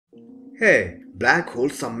Hey, black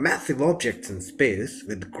holes are massive objects in space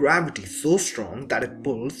with gravity so strong that it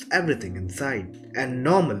pulls everything inside, and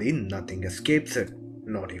normally nothing escapes it,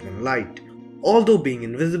 not even light. Although being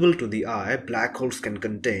invisible to the eye, black holes can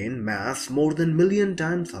contain mass more than million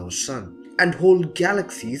times our sun, and whole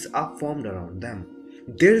galaxies are formed around them.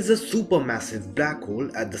 There is a supermassive black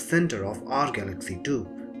hole at the center of our galaxy too.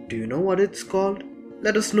 Do you know what it's called?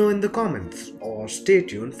 Let us know in the comments or stay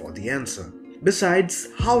tuned for the answer. Besides,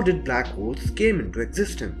 how did black holes came into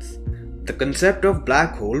existence? The concept of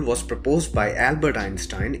black hole was proposed by Albert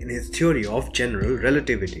Einstein in his theory of general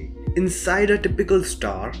relativity. Inside a typical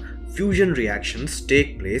star, fusion reactions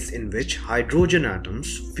take place in which hydrogen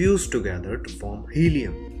atoms fuse together to form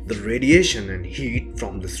helium. The radiation and heat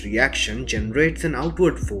from this reaction generates an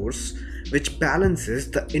outward force which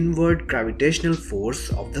balances the inward gravitational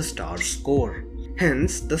force of the star's core.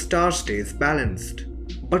 Hence, the star stays balanced.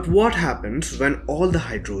 But what happens when all the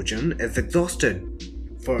hydrogen is exhausted?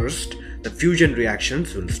 First, the fusion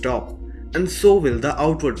reactions will stop, and so will the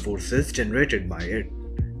outward forces generated by it.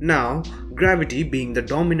 Now, gravity being the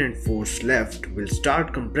dominant force left will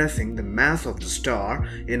start compressing the mass of the star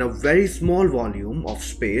in a very small volume of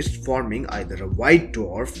space, forming either a white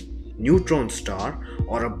dwarf, neutron star,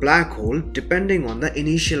 or a black hole depending on the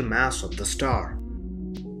initial mass of the star.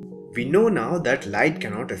 We know now that light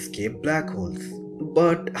cannot escape black holes.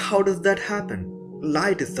 But how does that happen?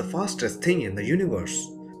 Light is the fastest thing in the universe.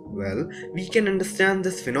 Well, we can understand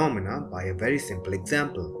this phenomena by a very simple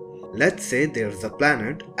example. Let's say there's a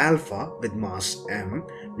planet Alpha with mass m,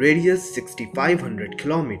 radius 6500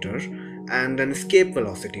 km and an escape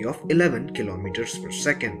velocity of 11 km per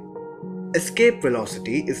second. Escape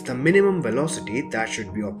velocity is the minimum velocity that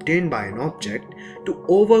should be obtained by an object to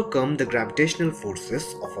overcome the gravitational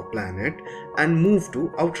forces of a planet and move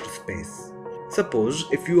to outer space. Suppose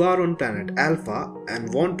if you are on planet Alpha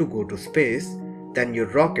and want to go to space, then your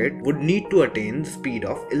rocket would need to attain the speed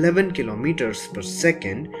of 11 km per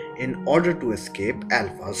second in order to escape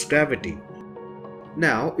Alpha's gravity.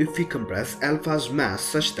 Now, if we compress Alpha's mass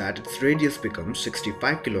such that its radius becomes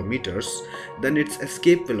 65 km, then its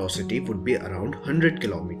escape velocity would be around 100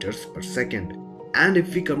 km per second. And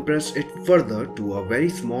if we compress it further to a very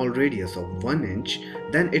small radius of 1 inch,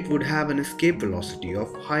 then it would have an escape velocity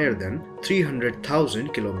of higher than 300,000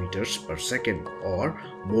 km per second, or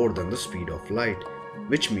more than the speed of light,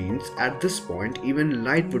 which means at this point even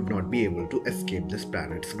light would not be able to escape this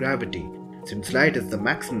planet's gravity. Since light is the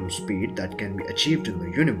maximum speed that can be achieved in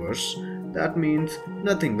the universe, that means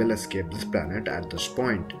nothing will escape this planet at this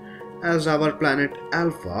point, as our planet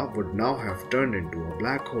Alpha would now have turned into a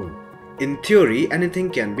black hole. In theory,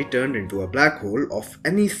 anything can be turned into a black hole of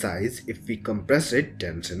any size if we compress it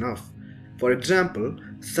dense enough. For example,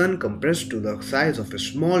 Sun compressed to the size of a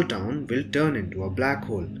small town will turn into a black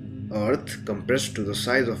hole. Earth compressed to the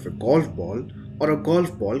size of a golf ball, or a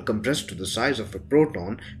golf ball compressed to the size of a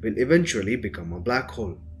proton will eventually become a black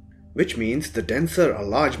hole. Which means the denser a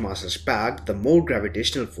large mass is packed, the more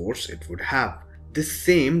gravitational force it would have. This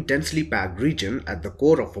same densely packed region at the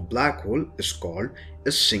core of a black hole is called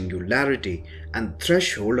a singularity, and the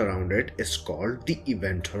threshold around it is called the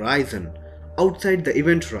event horizon. Outside the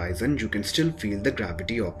event horizon, you can still feel the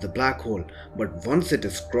gravity of the black hole, but once it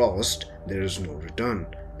is crossed, there is no return.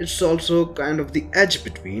 It's also kind of the edge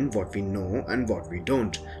between what we know and what we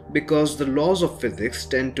don't, because the laws of physics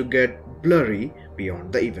tend to get blurry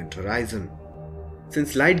beyond the event horizon.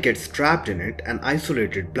 Since light gets trapped in it, an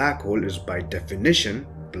isolated black hole is by definition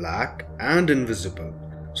black and invisible.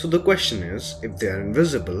 So the question is, if they are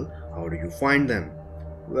invisible, how do you find them?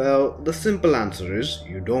 Well, the simple answer is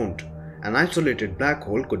you don't. An isolated black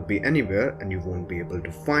hole could be anywhere and you won't be able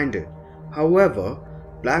to find it. However,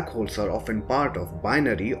 black holes are often part of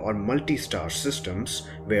binary or multi-star systems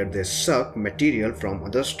where they suck material from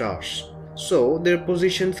other stars. So, their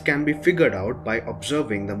positions can be figured out by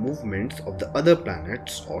observing the movements of the other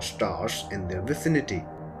planets or stars in their vicinity.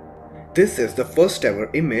 This is the first ever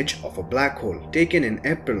image of a black hole taken in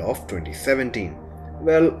April of 2017.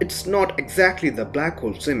 Well, it's not exactly the black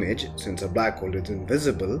hole's image since a black hole is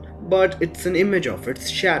invisible, but it's an image of its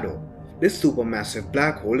shadow. This supermassive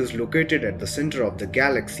black hole is located at the center of the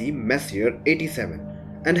galaxy Messier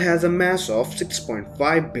 87 and has a mass of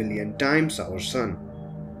 6.5 billion times our Sun.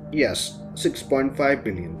 Yes, 6.5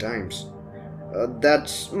 billion times.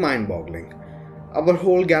 That's mind-boggling. Our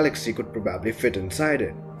whole galaxy could probably fit inside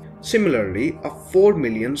it. Similarly, a 4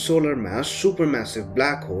 million solar mass supermassive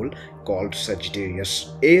black hole called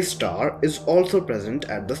Sagittarius A star is also present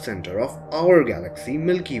at the center of our galaxy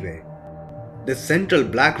Milky Way. The central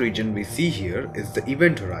black region we see here is the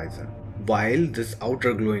event horizon. while this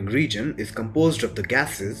outer glowing region is composed of the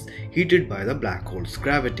gases heated by the black hole's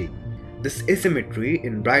gravity. This asymmetry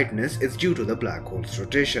in brightness is due to the black hole's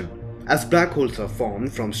rotation. As black holes are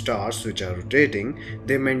formed from stars which are rotating,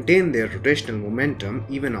 they maintain their rotational momentum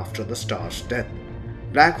even after the star's death.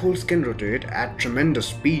 Black holes can rotate at tremendous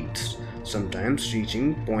speeds, sometimes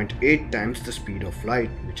reaching 0.8 times the speed of light,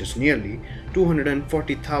 which is nearly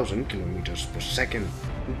 240,000 kilometers per second.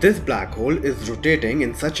 This black hole is rotating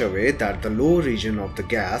in such a way that the lower region of the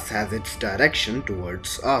gas has its direction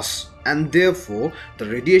towards us, and therefore the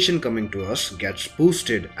radiation coming to us gets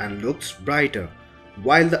boosted and looks brighter,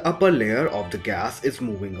 while the upper layer of the gas is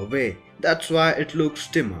moving away. That's why it looks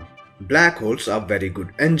dimmer. Black holes are very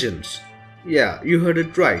good engines. Yeah, you heard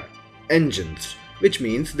it right, engines, which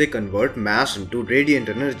means they convert mass into radiant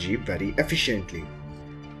energy very efficiently.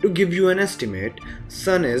 To give you an estimate,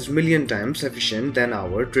 Sun is million times efficient than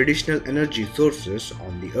our traditional energy sources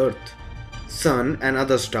on the Earth. Sun and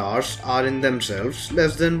other stars are in themselves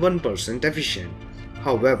less than 1% efficient.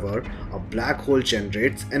 However, a black hole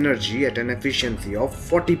generates energy at an efficiency of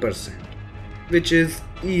 40%, which is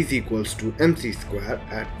E is equals to mc square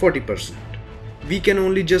at 40%. We can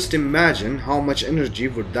only just imagine how much energy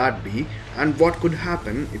would that be and what could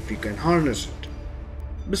happen if we can harness it.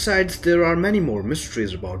 Besides, there are many more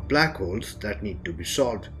mysteries about black holes that need to be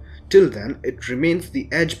solved. Till then, it remains the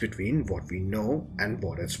edge between what we know and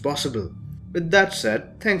what is possible. With that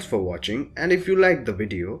said, thanks for watching, and if you liked the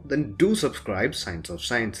video, then do subscribe Science of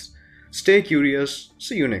Science. Stay curious,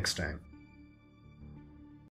 see you next time.